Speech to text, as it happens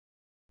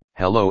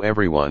Hello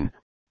everyone,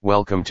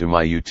 welcome to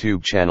my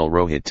YouTube channel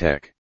ROHIT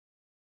Tech.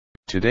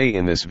 Today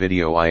in this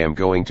video I am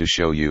going to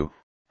show you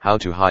how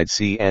to hide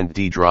C and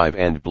D drive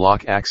and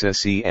block access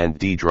C and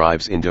D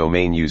drives in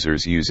domain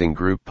users using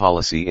group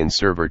policy in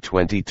Server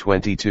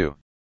 2022.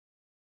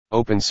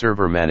 Open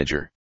Server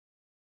Manager.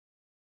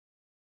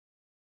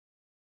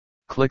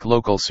 Click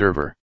Local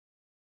Server.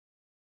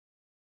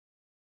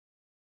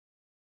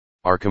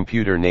 Our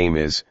computer name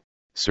is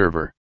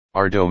server.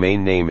 Our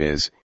domain name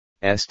is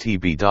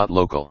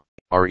stb.local.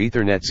 Our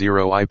Ethernet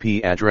 0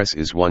 IP address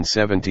is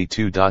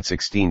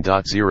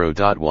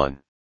 172.16.0.1.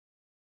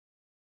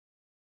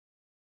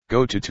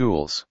 Go to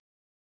Tools.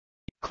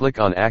 Click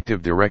on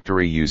Active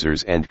Directory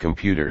Users and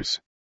Computers.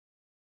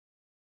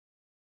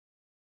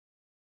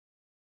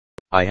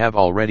 I have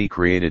already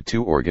created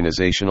two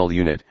organizational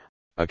unit,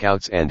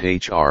 Accounts and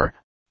HR.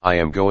 I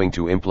am going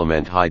to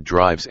implement hide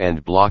drives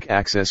and block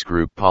access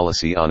group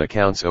policy on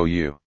Accounts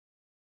OU.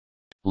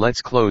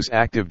 Let's close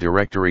Active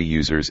Directory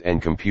Users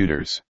and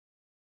Computers.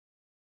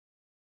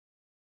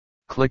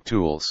 Click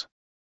Tools.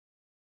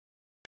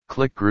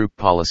 Click Group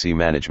Policy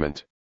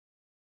Management.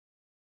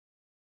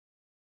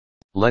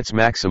 Let's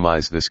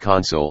maximize this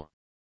console.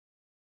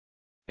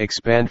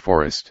 Expand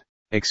Forest.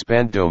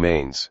 Expand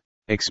Domains.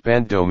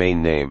 Expand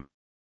Domain Name.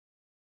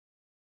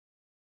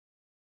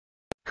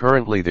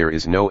 Currently there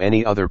is no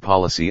any other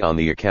policy on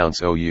the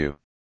Accounts OU.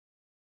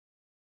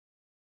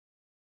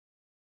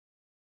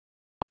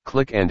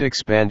 Click and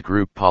expand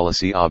Group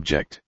Policy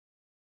Object.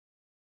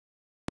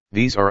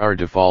 These are our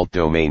default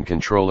domain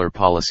controller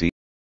policy.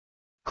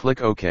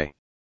 Click OK.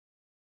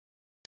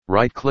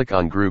 Right-click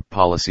on Group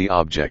Policy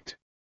Object.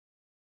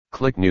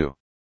 Click New.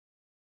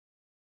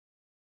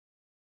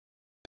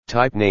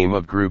 Type name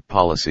of group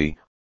policy.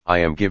 I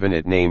am given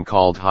it name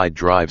called Hide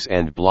Drives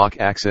and Block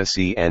Access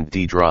C and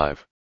D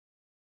Drive.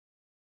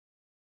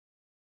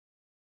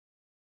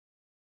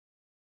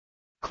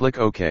 Click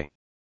OK.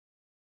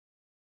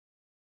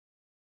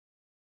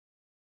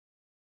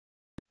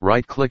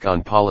 Right-click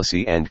on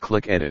Policy and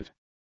click Edit.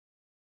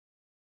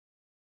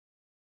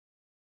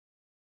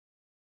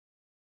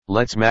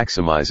 Let's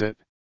maximize it.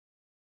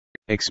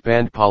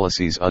 Expand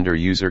Policies under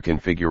User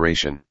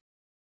Configuration.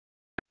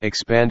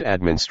 Expand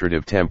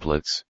Administrative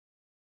Templates.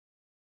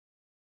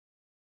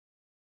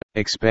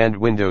 Expand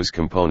Windows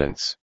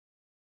Components.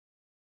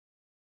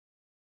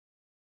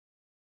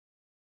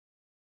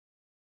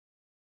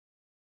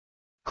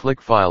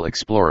 Click File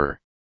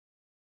Explorer.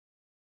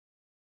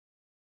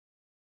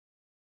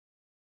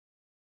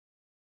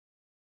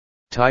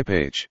 Type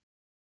H.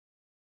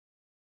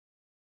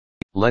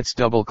 Let's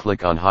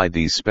double-click on Hide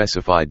these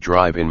specified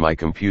drive in my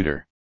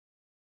computer.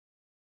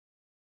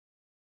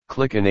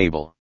 Click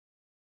Enable.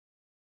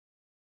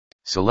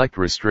 Select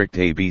Restrict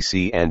A, B,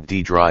 C and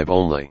D drive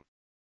only.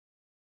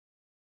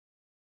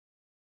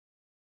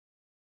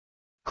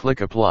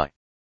 Click Apply.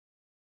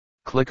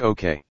 Click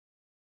OK.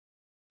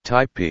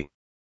 Type P.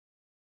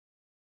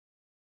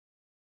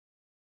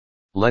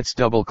 Let's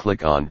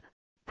double-click on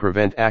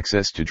Prevent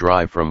access to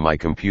drive from my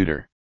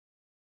computer.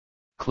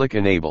 Click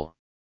Enable.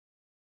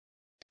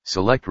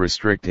 Select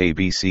Restrict A,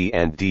 B, C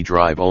and D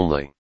drive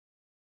only.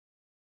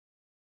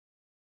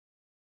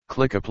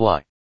 Click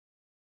Apply.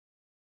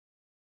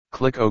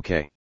 Click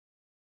OK.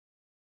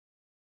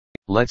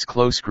 Let's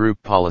close Group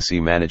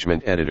Policy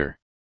Management Editor.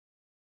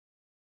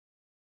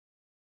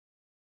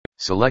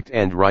 Select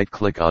and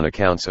right-click on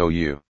Accounts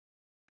OU.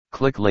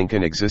 Click Link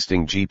in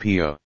existing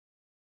GPO.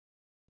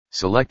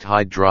 Select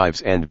Hide Drives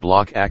and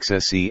Block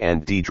Access C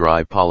and D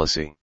drive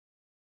policy.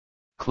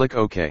 Click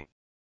OK.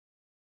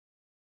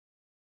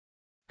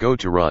 Go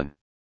to Run.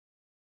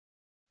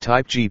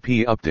 Type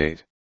GP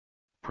Update.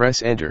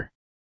 Press Enter.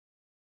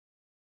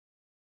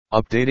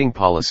 Updating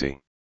policy.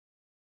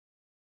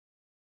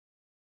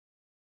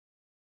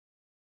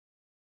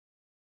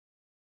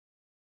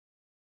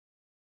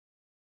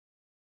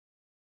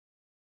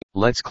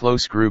 Let's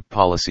close Group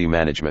Policy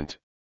Management.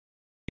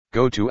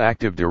 Go to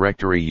Active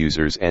Directory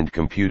Users and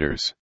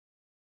Computers.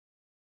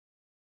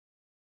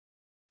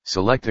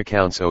 Select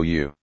Accounts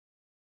OU.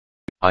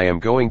 I am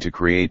going to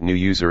create new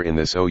user in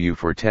this OU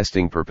for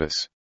testing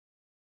purpose.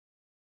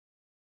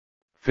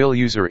 Fill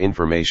user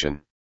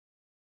information.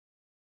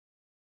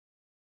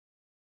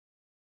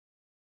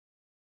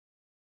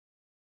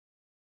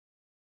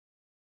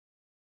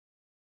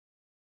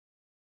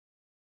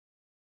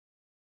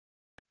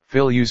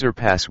 Fill user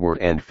password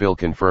and fill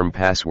confirm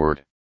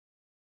password.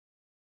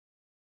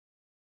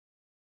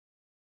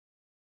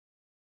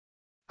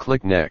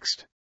 Click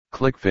Next.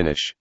 Click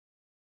Finish.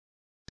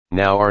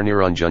 Now our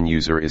Niranjan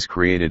user is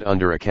created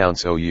under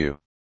Accounts OU.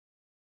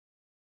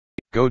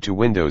 Go to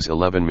Windows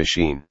 11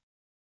 machine.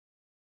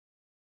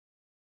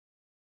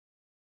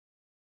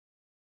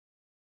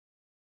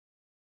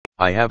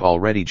 I have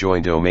already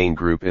joined domain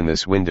group in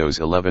this Windows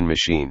 11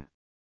 machine.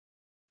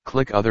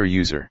 Click Other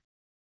User.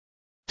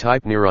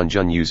 Type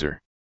Niranjan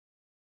user.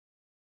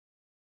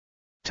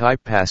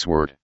 Type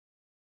password.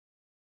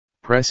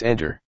 Press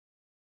Enter.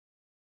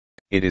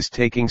 It is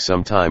taking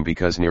some time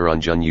because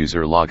Niranjan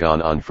user log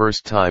on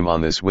first time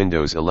on this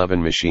Windows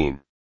 11 machine.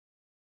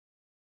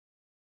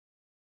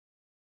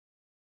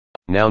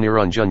 Now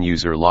Niranjan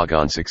user log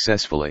on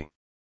successfully.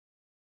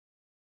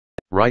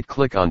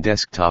 Right-click on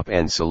desktop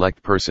and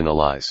select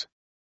Personalize.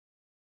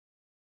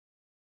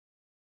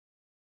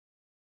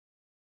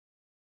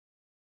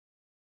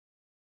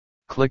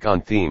 Click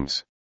on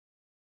Themes.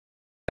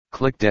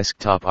 Click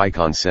Desktop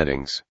icon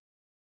settings.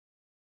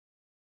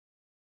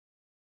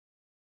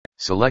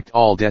 Select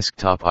all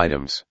desktop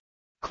items.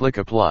 Click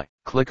Apply.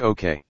 Click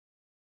OK.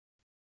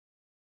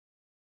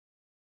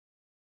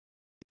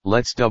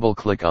 Let's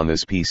double-click on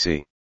this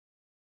PC.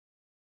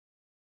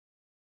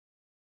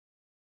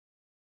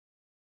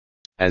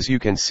 As you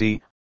can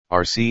see,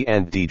 our C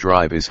and D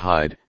drive is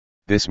hide.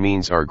 This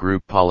means our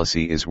group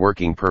policy is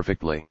working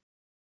perfectly.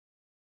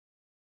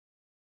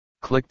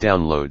 Click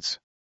Downloads.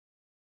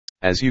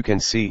 As you can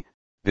see,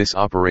 this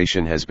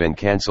operation has been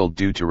cancelled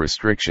due to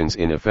restrictions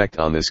in effect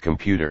on this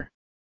computer.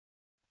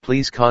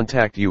 Please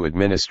contact your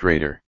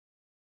administrator.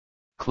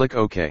 Click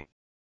OK.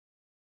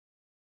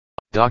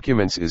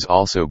 Documents is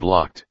also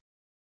blocked.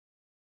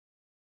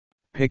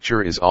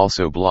 Picture is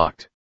also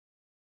blocked.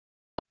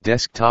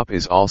 Desktop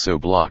is also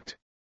blocked.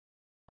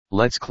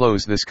 Let's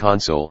close this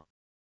console.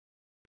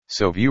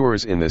 So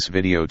viewers, in this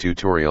video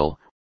tutorial,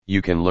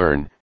 you can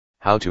learn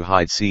how to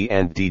hide C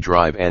and D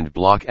drive and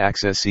block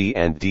access C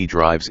and D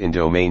drives in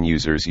domain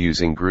users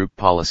using group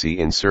policy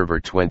in Server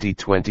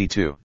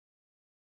 2022.